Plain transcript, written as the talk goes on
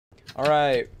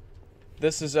Alright,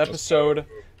 this is episode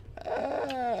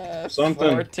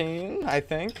Something. 14, I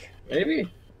think. Maybe.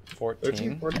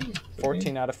 14. 14?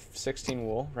 14 out of 16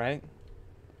 wool, right?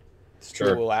 It's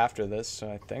Sure. 2 wool after this,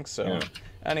 so I think so. Yeah.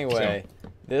 Anyway,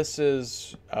 this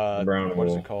is, Brown what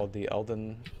is wool. it called? The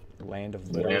Elden Land of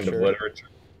Land Literature. of Literature.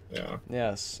 Yeah.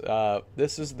 Yes,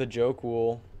 this is the joke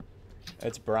wool.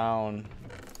 It's brown.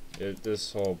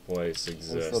 This whole place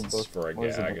exists book? for a What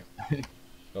is the gag.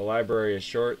 The library is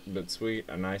short but sweet,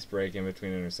 a nice break in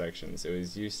between intersections. It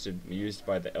was used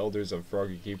by the elders of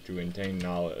Froggy Keep to obtain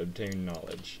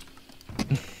knowledge.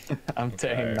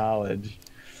 Obtain knowledge.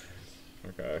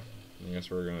 Okay. I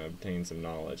guess we're gonna obtain some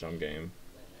knowledge. I'm game.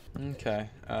 Okay.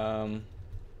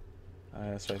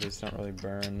 That's right. These don't really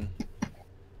burn.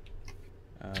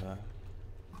 Yeah.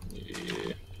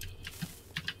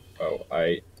 Oh,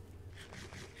 All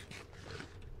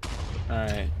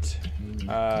right.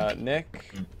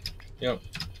 Nick. Yep.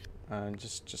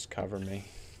 Just cover me.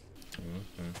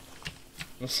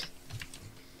 Okay.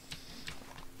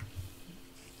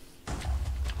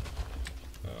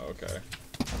 Oh, okay.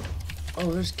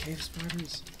 Oh, there's cave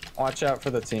spiders. Watch out for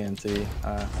the TNT.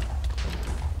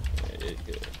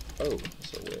 Oh,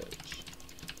 it's a witch.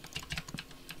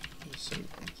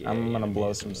 I'm gonna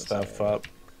blow some stuff up.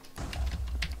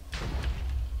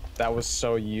 That was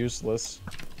so useless.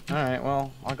 Alright,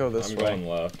 well, I'll go this way. I'm going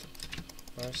left.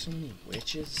 Are there so many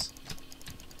witches?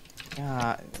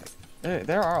 Yeah,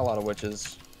 there are a lot of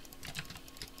witches.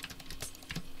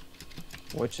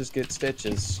 Witches get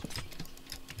stitches.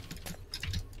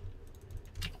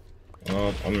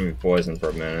 Well, I'm gonna be poisoned for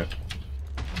a minute.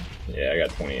 Yeah, I got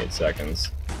 28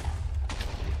 seconds.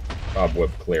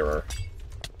 Cobweb clearer.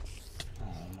 Oh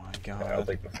my god. Yeah, I'll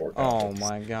take the 4 Oh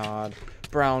my god.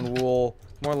 Brown wool.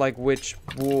 More like witch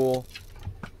wool.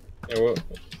 Yeah, well,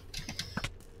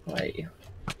 why?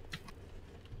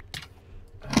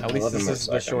 At least 11 this more is the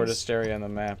seconds. shortest area on the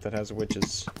map that has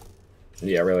witches.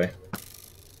 Yeah, really.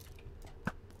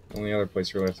 Only other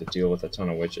place we really have to deal with a ton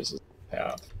of witches is the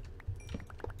path.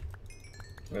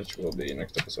 Which will be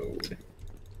next episode.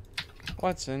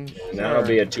 What's in And that'll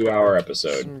be a 2-hour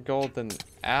episode. some golden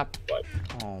app? What?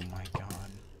 Oh my god.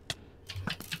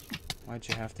 Why'd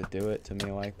you have to do it to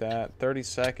me like that? 30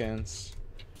 seconds.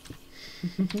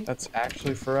 That's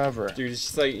actually forever. Dude, it's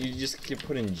just like, you just get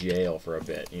put in jail for a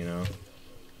bit, you know?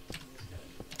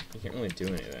 You can't really do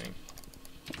anything.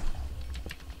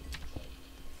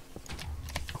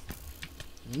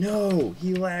 No!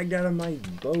 He lagged out of my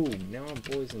bow. Now I'm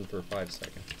poisoned for 5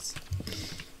 seconds.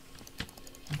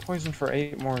 I'm poisoned for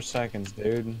 8 more seconds,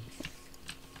 dude. No.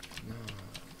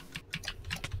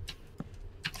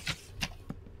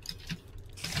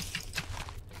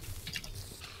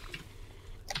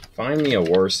 Find me a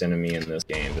worse enemy in this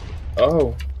game.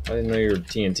 Oh! I didn't know you were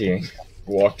TNT.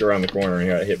 Walked around the corner and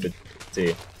got hit with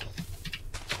T.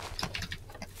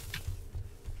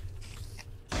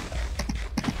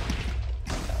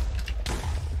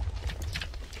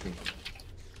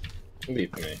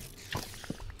 Leave me.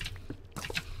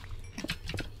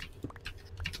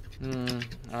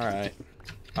 Alright.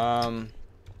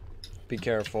 Be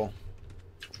careful.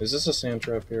 Is this a sand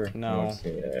trap here? No,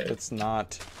 Yeah. it's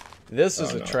not. This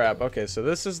is Oh, a no. trap. Okay, so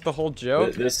this is the whole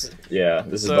joke. This is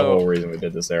the So- whole reason we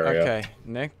did this area. Okay,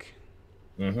 Nick,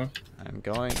 Mm-hmm.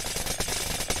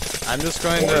 I'm just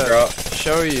going Water to drop.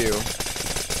 show you.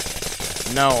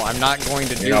 No, I'm not going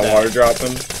to do You're not that. water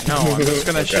dropping? No, I'm just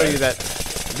going to show Okay. you that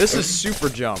this is super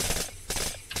jump.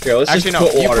 Here, let's Actually, just no,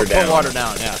 put you water put down. water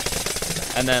down, yeah.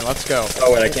 And then let's go.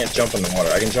 Oh, wait, I can't jump in the water.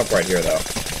 I can jump right here, though.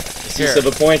 See, Here. so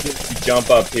the point is you jump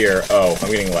up here. Oh, I'm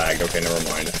getting lagged. Okay, never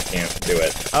mind. I can't do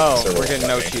it. Oh, Server we're getting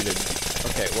won't no let me. cheated.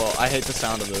 Okay, well, I hate the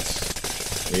sound of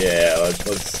this. Yeah, let's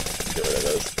get rid of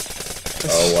this.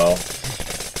 Oh, well.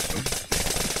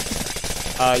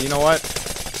 You know what?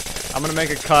 I'm gonna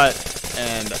make a cut,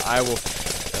 and I will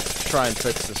try and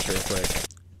fix this real quick.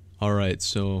 Alright,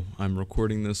 so I'm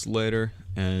recording this later,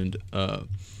 and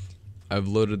I've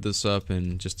loaded this up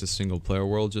in just a single player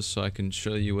world just so I can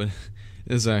show you what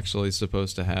is actually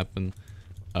supposed to happen.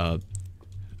 I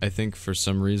think for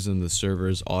some reason the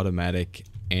server's automatic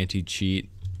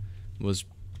anti-cheat was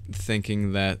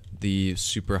thinking that the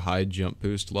super high jump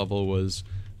boost level was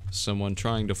someone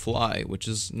trying to fly, which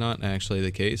is not actually the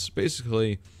case.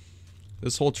 Basically,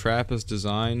 this whole trap is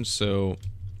designed so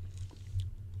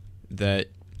that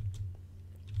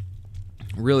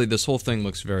really this whole thing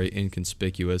looks very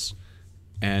inconspicuous,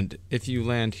 and if you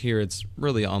land here, it's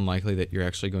really unlikely that you're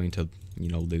actually going to, you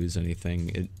know, lose anything.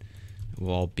 It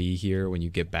will all be here when you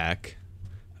get back,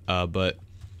 but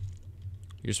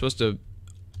you're supposed to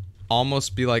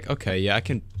almost be like, okay, yeah, I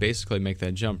can basically make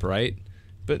that jump, right?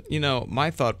 But, you know,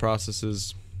 my thought process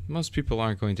is most people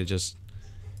aren't going to just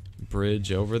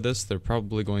bridge over this. They're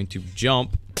probably going to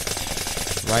jump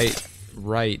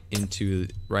right into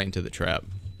the trap.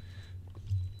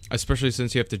 Especially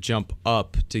since you have to jump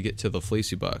up to get to the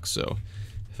fleecy box. So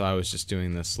if I was just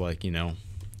doing this like, you know,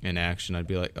 in action, I'd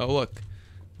be like, oh look,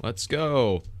 let's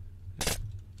go.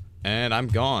 And I'm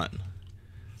gone.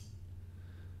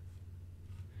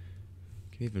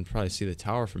 You can even probably see the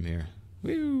tower from here.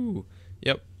 Woo!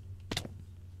 Yep.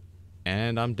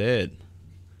 And I'm dead.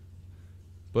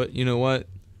 But you know what?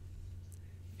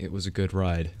 It was a good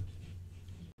ride.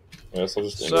 Yes, I'll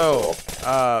just So,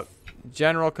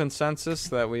 general consensus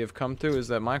that we have come to is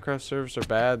that Minecraft servers are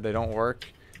bad, they don't work,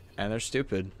 and they're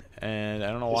stupid. And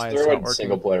I don't know why it's not working.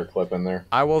 Single player clip in there.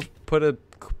 I will put a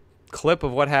clip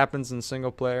of what happens in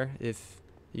single player if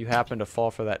you happen to fall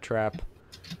for that trap.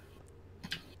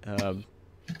 Where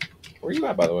are you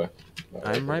at, by the way?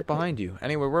 I'm right behind you.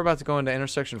 Anyway, we're about to go into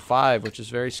intersection 5, which is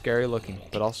very scary looking,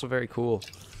 but also very cool.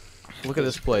 Look at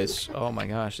this place. Oh my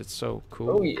gosh, it's so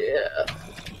cool. Oh yeah.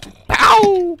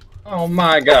 Pow! Oh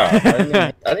my god.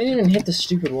 I didn't even hit the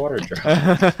stupid water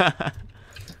drop.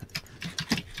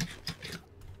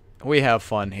 We have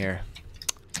fun here.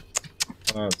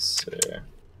 Let's see.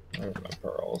 Where are my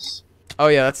pearls? Oh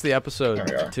yeah, that's the episode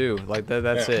There we are. too. Like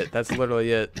that's Yeah. it. That's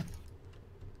literally it.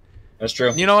 That's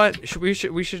true. You know what? We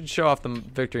should show off the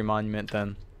victory monument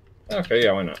then, Okay,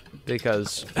 yeah, why not?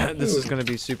 because this is gonna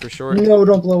be super short. No,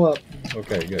 don't blow up.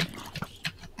 Okay, good.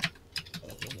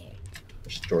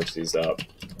 Let's torch these up.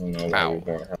 I don't know why Ow. we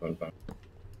weren't having fun.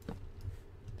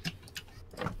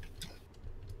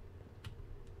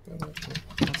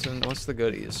 What's the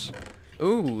goodies?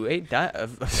 Ooh, a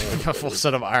full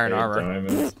set of iron 8 armor.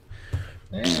 diamonds.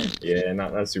 Yeah,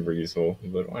 not super useful,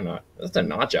 but why not? That's a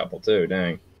notch apple too,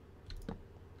 dang.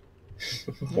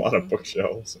 A lot of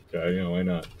bookshelves. Okay, yeah, why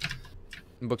not?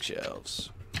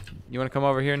 Bookshelves. You want to come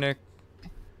over here, Nick?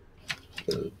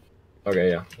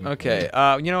 Okay, yeah. Okay.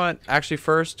 You know what? Actually,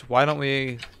 first, why don't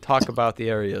we talk about the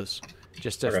areas,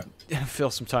 just to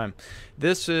fill some time.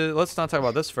 This let's not talk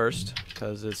about this first,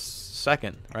 because it's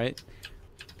second, right?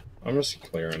 I'm just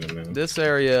clearing them in. This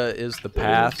area is the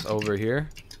path over here,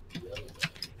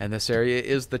 and this area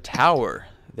is the tower.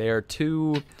 They are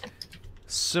two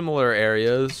similar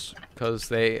areas because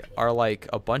they are like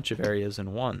a bunch of areas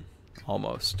in one,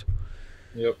 almost.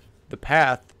 Yep. The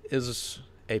path is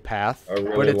a path, A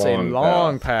really but it's a long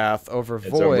long path over It's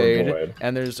over void, void.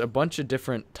 and there's a bunch of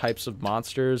different types of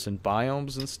monsters and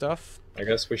biomes and stuff. I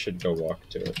guess we should go walk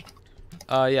to it.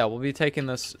 Yeah, we'll be taking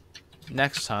this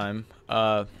next time.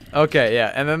 Okay,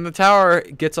 yeah, and then the tower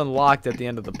gets unlocked at the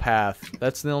end of the path.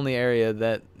 That's the only area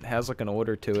that has like an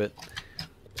order to it.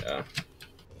 Yeah.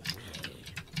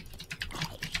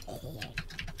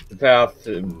 The path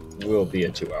will be a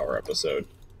 2-hour episode.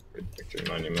 Good Victory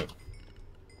Monument.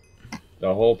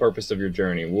 The whole purpose of your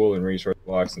journey: wool and resource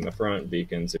blocks in the front,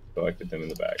 beacons if you collected them in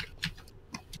the back.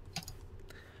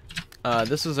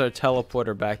 This is our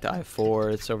teleporter back to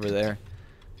I-4. It's over there,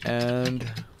 and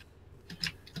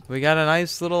we got a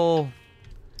nice little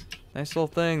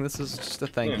thing. This is just a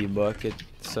thank you book. It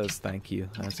says thank you.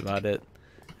 That's about it.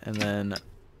 And then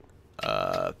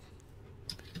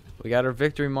we got our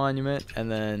victory monument,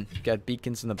 and then got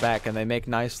beacons in the back, and they make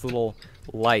nice little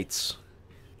lights.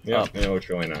 Yeah, Up. and it looks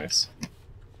really nice.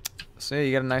 So yeah,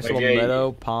 you got a nice Like, little yeah,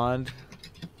 meadow, pond.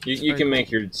 You can make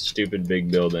your stupid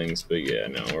big buildings, but yeah,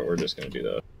 no, we're just gonna do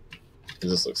that. 'Cause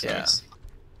this looks nice.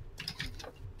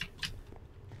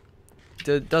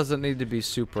 It doesn't need to be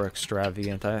super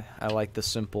extravagant. I like the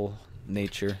simple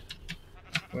nature.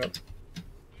 Yep.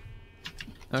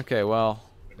 Okay, well.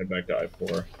 Head back to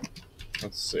I-4.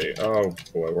 Let's see. Oh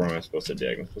boy, where am I supposed to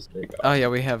dig? I'm supposed to dig up. Oh yeah,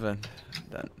 we haven't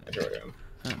done. Here I am.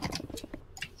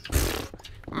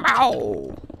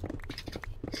 Ow!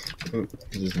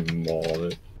 Just maul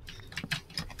it.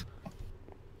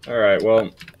 Alright,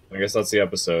 well, I guess that's the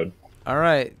episode. All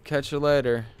right, catch you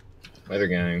later. Later,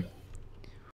 gang.